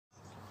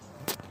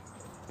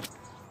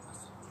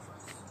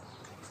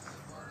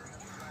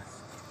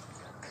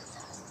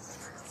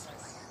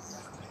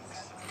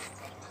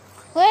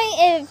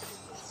if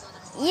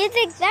you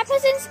think that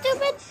person's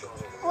stupid,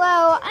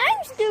 well,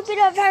 I'm stupid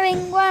of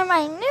having one of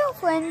my new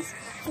friends,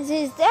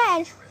 his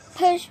dad,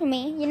 push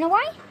me. You know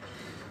why?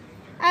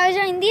 I was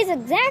wearing these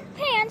exact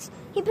pants.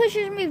 He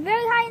pushes me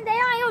very high in the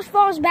air and I almost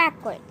falls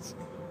backwards.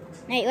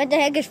 Hey, what the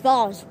heck is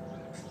falls?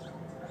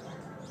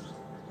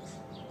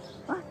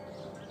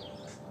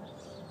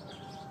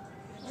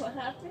 What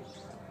happened?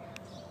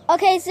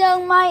 Okay,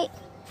 so my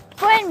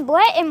friend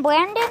Brett and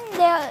Brandon,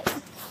 they're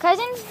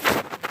cousins.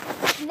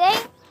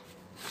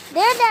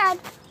 Their dad,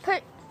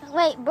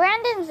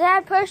 Brandon's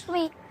dad pushed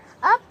me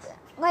up.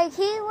 Like,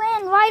 he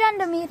ran right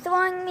under me,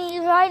 throwing me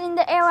right in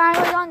the air. I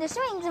was on the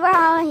swings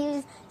while he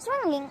was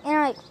swinging,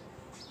 and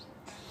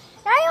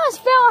I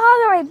almost fell all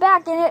the way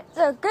back. And it's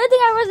a good thing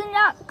I wasn't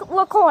not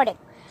recording,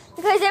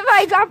 because if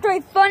I dropped my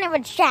phone, it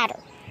would shatter.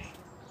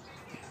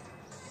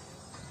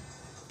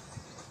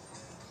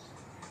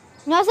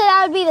 And also,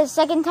 that would be the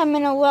second time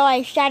in a row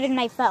I shattered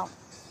my phone.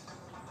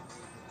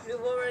 You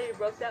already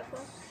broke that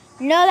phone?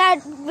 No,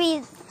 that would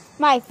be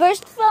my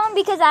first phone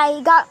because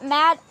I got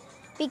mad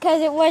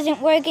because it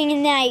wasn't working,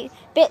 and then I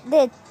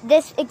bit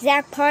this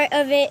exact part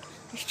of it,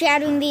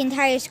 shattering the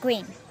entire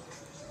screen.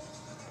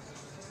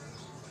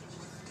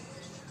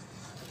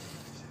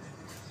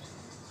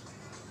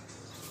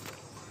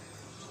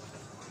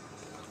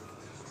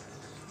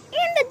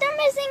 And the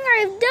dumbest thing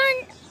I've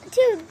done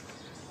too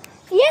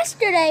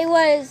yesterday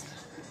was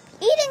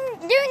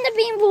doing the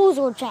Bean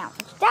Boozled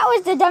challenge. That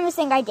was the dumbest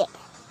thing I did.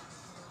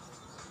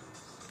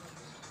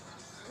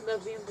 The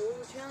Bean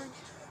Boozled challenge?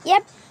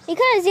 Yep,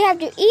 because you have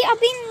to eat a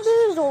Bean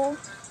Boozled.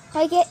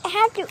 Like, you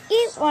have to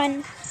eat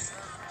one.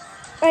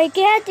 Like,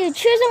 you have to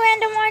choose a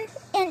random one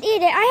and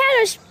eat it. I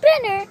had a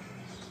spinner.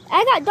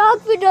 I got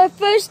dog food the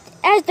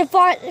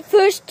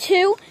first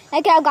two.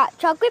 Like, I got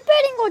chocolate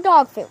pudding or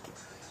dog food.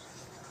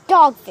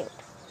 Dog food.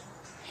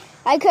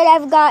 I could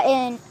have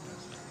gotten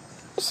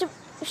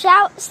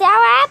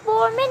sour apple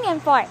or minion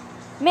fart.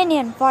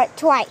 Minion fart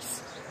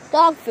twice.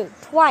 Dog food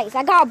twice.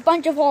 I got a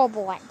bunch of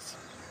horrible ones.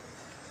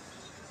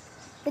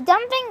 The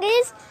dumb thing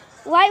is,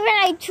 right when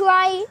I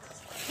tried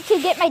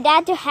to get my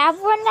dad to have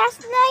one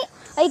last night,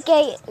 like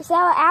a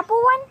sour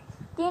apple one,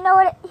 do you know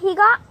what he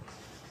got?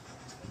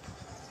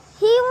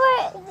 He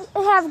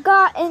would have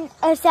gotten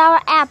a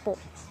sour apple.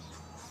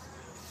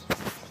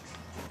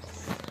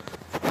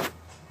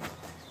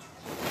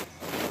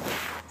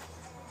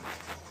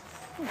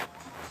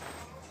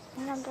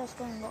 And I'm just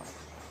going to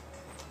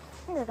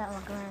look at that,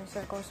 look around in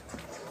circles.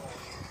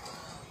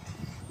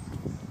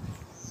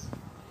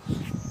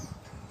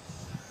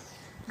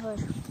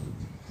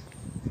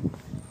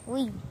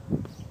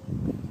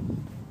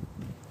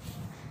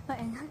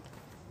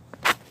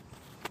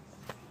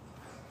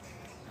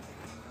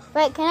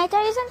 Wait, can I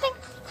tell you something?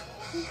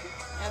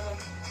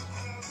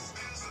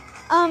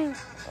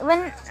 When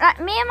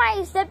me and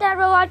my stepdad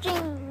were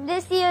watching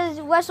this year's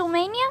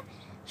WrestleMania,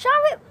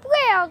 Charlotte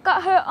Flair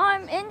got her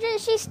arm injured.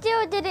 She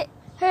still did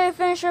her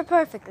finisher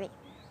perfectly.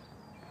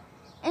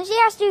 And she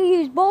has to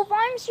use both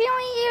arms. She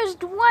only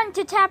used one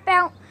to tap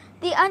out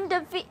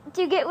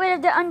to get rid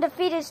of the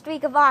undefeated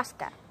streak of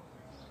Asuka.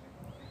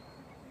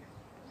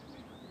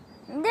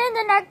 And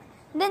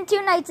then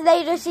 2 nights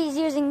later, she's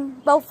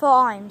using both her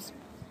arms.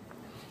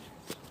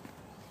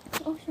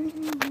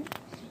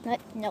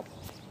 Nope.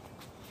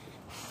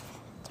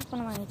 Take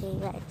one of my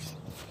legs.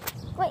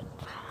 Wait.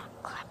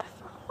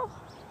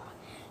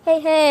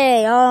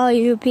 Hey, all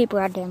you people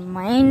out there,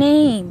 my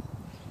name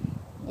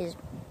is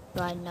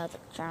by another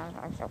channel.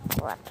 I'm so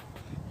correct.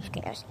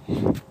 Scares.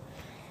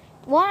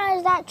 Why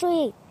is that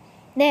tree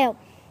there?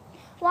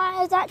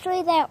 Why is that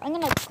tree there? I'm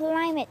gonna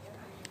climb it.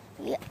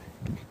 Yeah.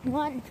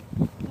 One,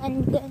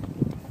 and then.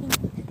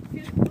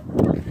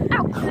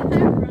 Ow!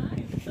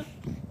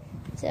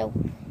 So,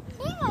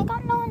 yeah, I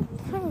got no one.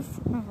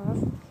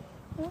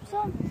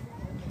 So,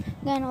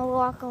 then I'll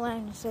walk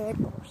around in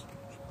circles.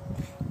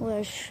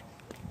 Wish.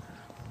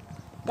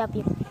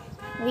 W.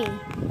 We.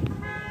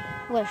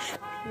 Wish.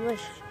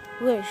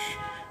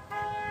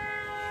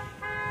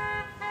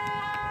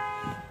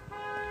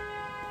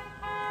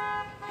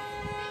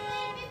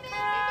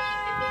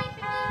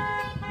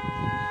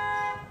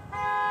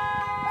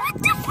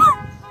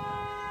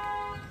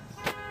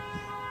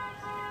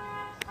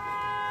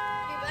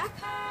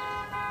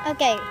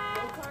 Okay.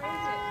 What car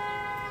is it?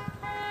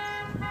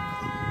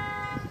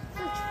 It's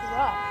a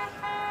truck.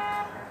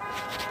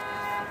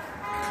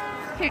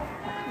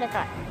 That's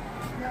right.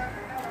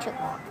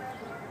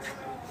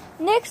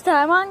 Next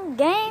time on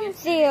Game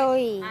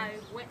Theory. I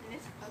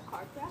witnessed a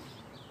car crash.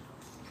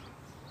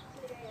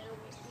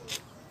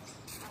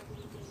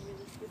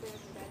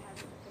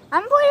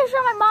 I'm pretty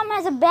sure my mom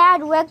has a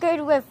bad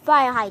record with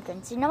fire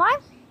hydrants. You know why?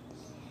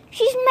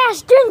 She's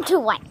smashed into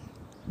one.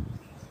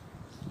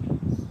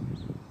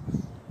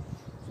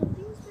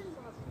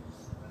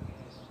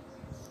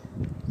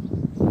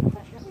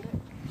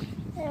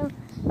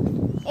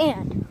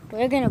 And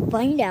we're gonna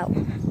find out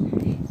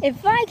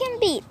if I can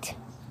beat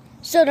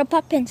Soda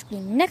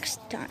Popinski next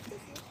time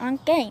on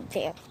Game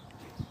Theory.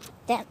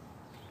 Then